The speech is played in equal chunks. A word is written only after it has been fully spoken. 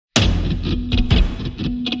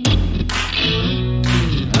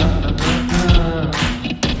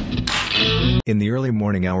In the early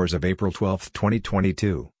morning hours of April 12,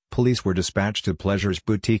 2022, police were dispatched to Pleasure's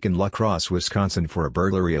Boutique in La Crosse, Wisconsin for a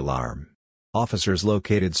burglary alarm. Officers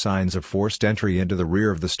located signs of forced entry into the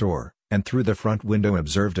rear of the store, and through the front window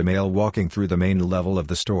observed a male walking through the main level of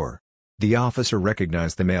the store. The officer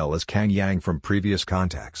recognized the male as Kang Yang from previous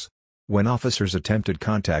contacts. When officers attempted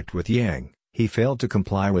contact with Yang, he failed to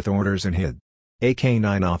comply with orders and hid. A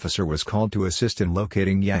K-9 officer was called to assist in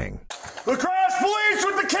locating Yang. The Crosse Police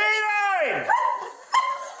with the K-9!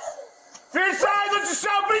 Fear inside, let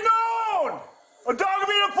yourself be known! A dog will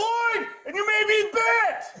be deployed, and you may be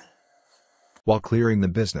bit! While clearing the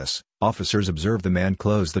business, officers observed the man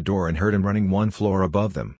close the door and heard him running one floor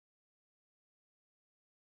above them.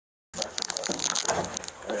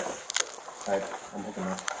 Alright, I'm hooking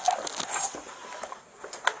up.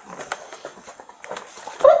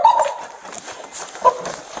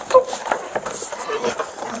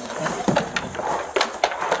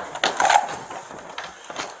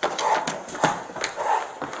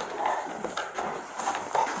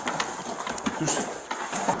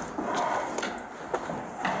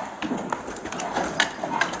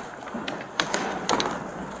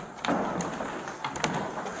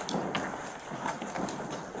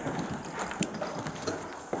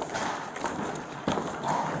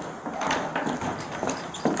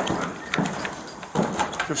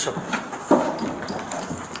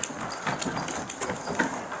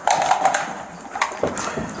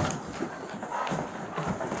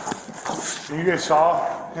 You guys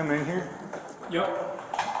saw him in here?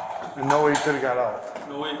 Yep. And no way he could have got out?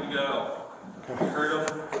 No way to get out. We heard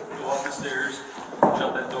him go up the stairs,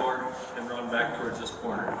 shut that door, and run back towards this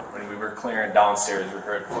corner. When we were clearing downstairs, we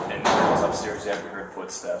heard, and when it was upstairs, yeah, we heard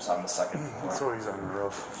footsteps on the second floor. So he's on the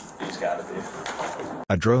roof. He's got to be.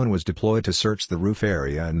 A drone was deployed to search the roof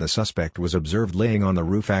area and the suspect was observed laying on the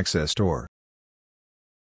roof access door.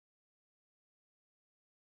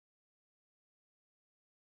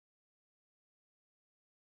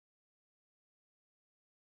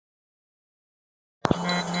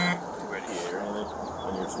 Right here,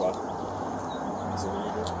 on your SWAT.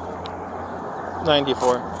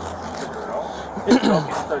 94.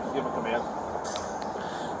 Give a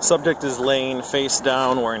command. Subject is laying face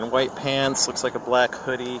down, wearing white pants, looks like a black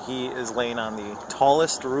hoodie. He is laying on the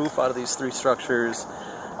tallest roof out of these three structures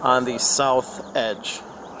on the south edge.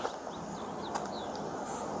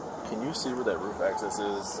 Can you see where that roof access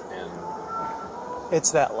is? And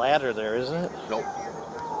It's that ladder there, isn't it? nope.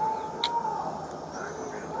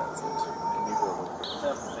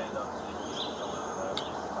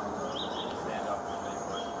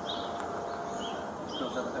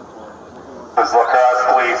 This is La Crosse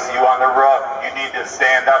Police. You on the roof. You need to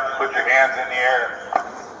stand up and put your hands in the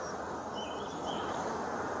air.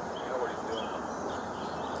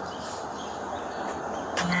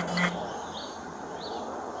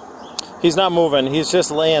 He's not moving, he's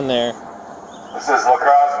just laying there. This is La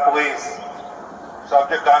Crosse Police.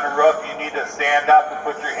 Subject on the roof. You need to stand up and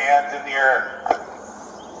put your hands in the air.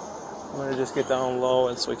 I'm gonna just get down low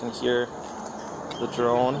and so we can hear the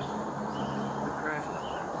drone.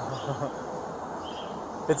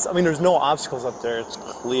 I mean, there's no obstacles up there, it's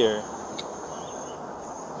clear.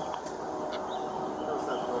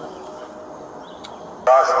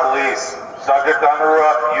 Crosse Police. Subject on the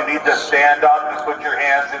roof. You need to stand up and put your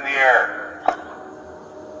hands in the air.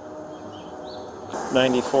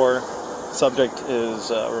 94. Subject is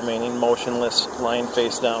remaining motionless, lying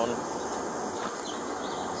face down.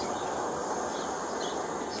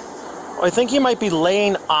 I think he might be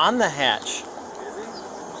laying on the hatch.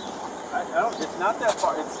 It's not that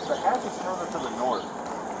far. The hatch is further to the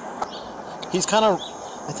north. He's kind of,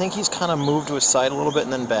 I think he's kind of moved to his side a little bit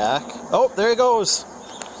and then back. Oh, there he goes.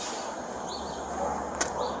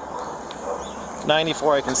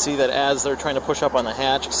 94, I can see that as they're trying to push up on the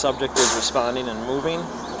hatch, subject is responding and moving.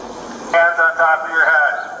 Hands on top of your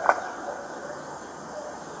head.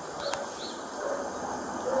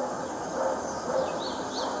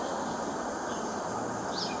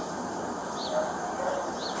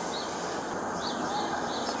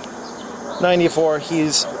 94,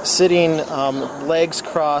 he's sitting legs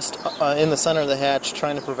crossed in the center of the hatch,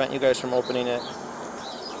 trying to prevent you guys from opening it.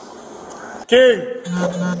 King,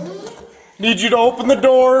 need you to open the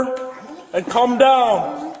door and come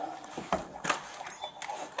down.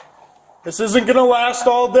 This isn't going to last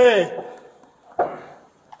all day.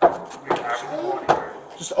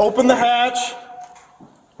 Just open the hatch.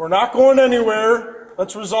 We're not going anywhere.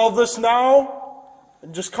 Let's resolve this now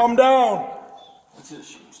and just come down.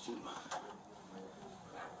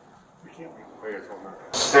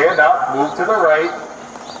 Stand up, move to the right,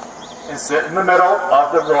 and sit in the middle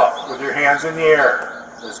of the roof with your hands in the air.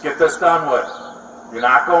 Let's get this done with. You're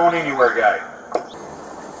not going anywhere, guy.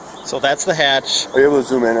 So that's the hatch. Are you able to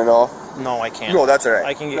zoom in at all? No, I can't. No, that's all right.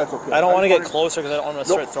 I can get. That's okay. I don't want to get closer because I don't want to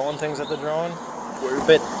start throwing things at the drone.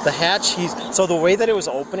 But the hatch, so the way that it was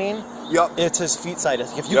opening, it's his feet side.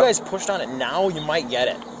 If you guys pushed on it now, you might get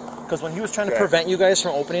it. Because when he was trying to prevent you guys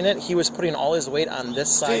from opening it, he was putting all his weight on this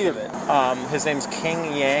side of it. His name's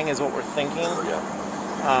King Yang, is what we're thinking.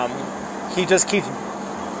 He just keeps,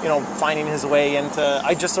 finding his way into.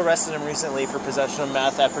 I just arrested him recently for possession of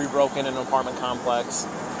meth after he broke into an apartment complex.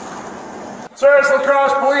 Sir, it's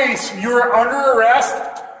Crosse Police. You are under arrest.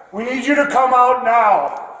 We need you to come out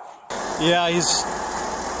now. Yeah, he's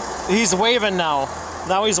waving now.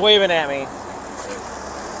 Now he's waving at me.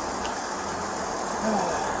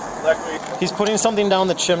 He's putting something down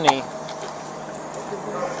the chimney.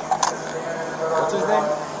 What's his name?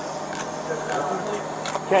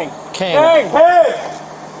 King. Hey!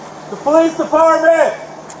 The police department!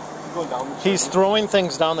 He's throwing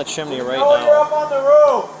things down the chimney right Oh, you're now. up on the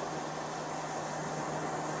roof!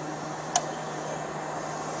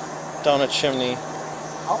 Down a chimney.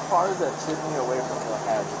 How far is that chimney away from the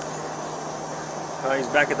hatch? He's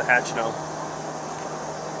back at the hatch now.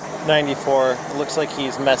 94. It looks like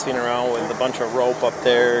he's messing around with a bunch of rope up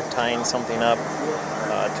there, tying something up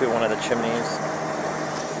to one of the chimneys.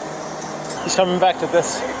 He's coming back to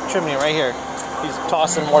this chimney right here. He's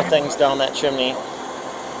tossing more things down that chimney.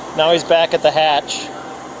 Now he's back at the hatch.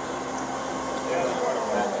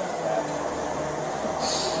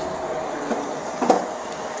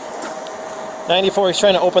 He's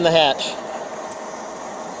trying to open the hatch.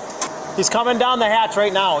 He's coming down the hatch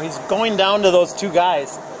right now. He's going down to those two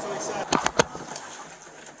guys.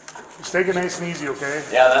 Just take it nice and easy, okay?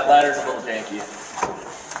 Yeah, that ladder's a little janky.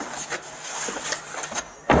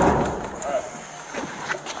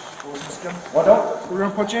 We're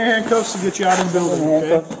gonna put you in handcuffs to get you out of the building,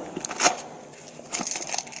 okay?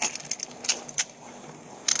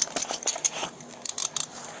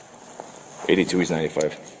 He's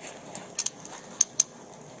 95.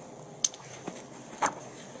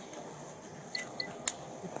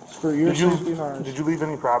 Did you leave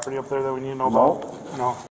any property up there that we need to know about?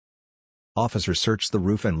 No. Officers searched the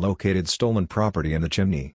roof and located stolen property in the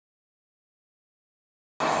chimney.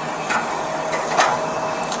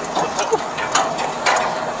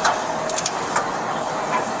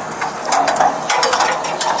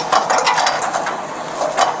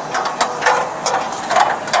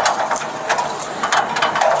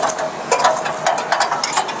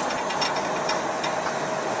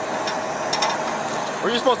 Where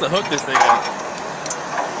are you supposed to hook this thing at?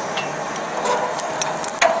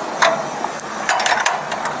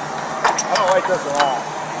 I don't like this at all.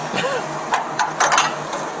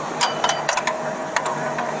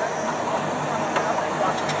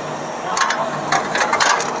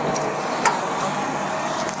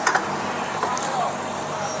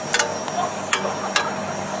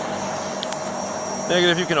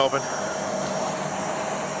 Negative, you can open.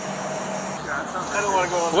 I don't want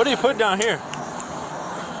to go on. What do you put down here?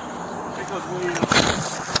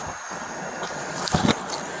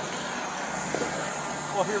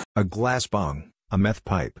 A glass bong, a meth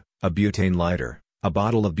pipe, a butane lighter, a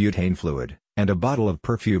bottle of butane fluid, and a bottle of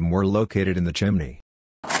perfume were located in the chimney.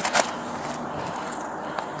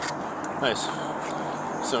 Nice.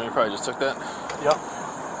 So you probably just took that? Yep.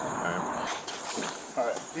 Alright.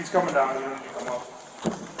 Alright, he's coming down. You don't need to come up.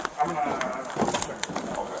 I'm gonna...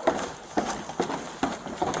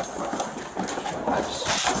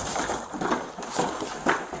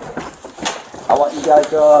 I want you guys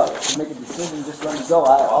to make a decision, just let me go.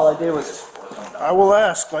 All I did was... I will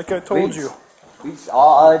ask, like I told you. Please,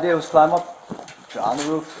 all I did was climb up on the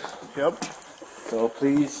roof. Yep. So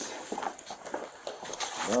please...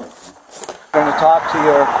 I'm going to talk to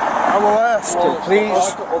your... I will ask.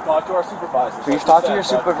 Please... We'll talk to our supervisors. Please talk to your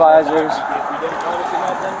supervisors.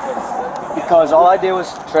 Because all I did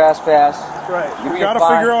was trespass. Right. Give You me a gotta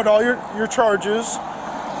fine. figure out all your charges.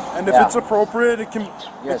 And if Yeah. it's appropriate, it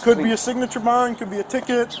Yes, could be please. a signature bond, could be a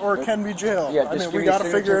ticket, or it can be jail. Yeah, I just mean, give we me gotta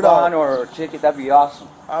a figure it bond out. or a ticket. That'd be awesome.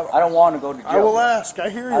 I don't want to go to jail. I will ask. I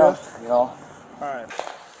hear I you. don't, you know. Alright.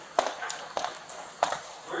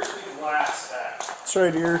 Where's the glass at? It's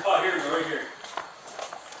right here. Oh, here we go, right here.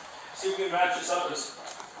 See if we can match this up as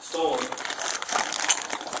stolen.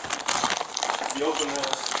 You open this.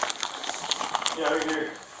 Yeah, right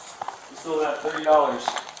here. You still have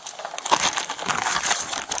 $30.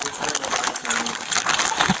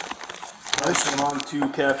 Nice one to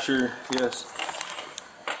capture, yes.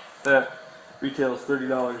 That retails $30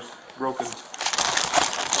 broken.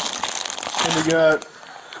 And we got...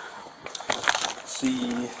 Let's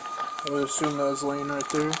see. I would assume that was laying right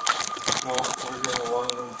there. No, we're getting a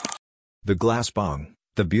lot of them. The glass bong,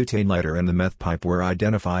 the butane lighter and the meth pipe were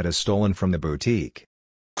identified as stolen from the boutique.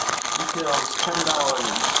 Details,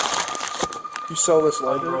 $10. You sell this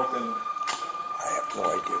lighter? Unbroken. I have no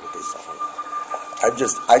idea what they sell. I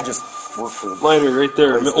just work for the Lighter right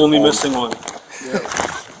there, only phone. missing one. Yeah.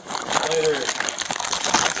 Lighter,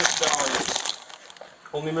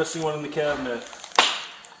 $6. Only missing one in the cabinet.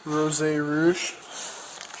 Rose Rouge.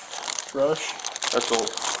 Rush. That's all.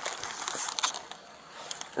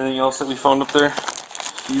 Anything else that we found up there?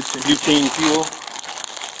 Butane fuel.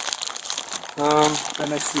 Right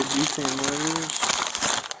next to the butane lighters.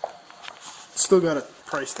 Still got a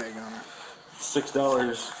price tag on it.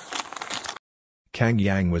 $6. Kang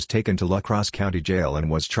Yang was taken to La Crosse County Jail and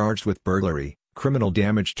was charged with burglary, criminal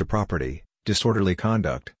damage to property, disorderly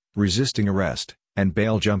conduct, resisting arrest, and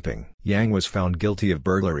bail jumping. Yang was found guilty of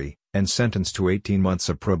burglary, and sentenced to 18 months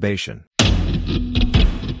of probation.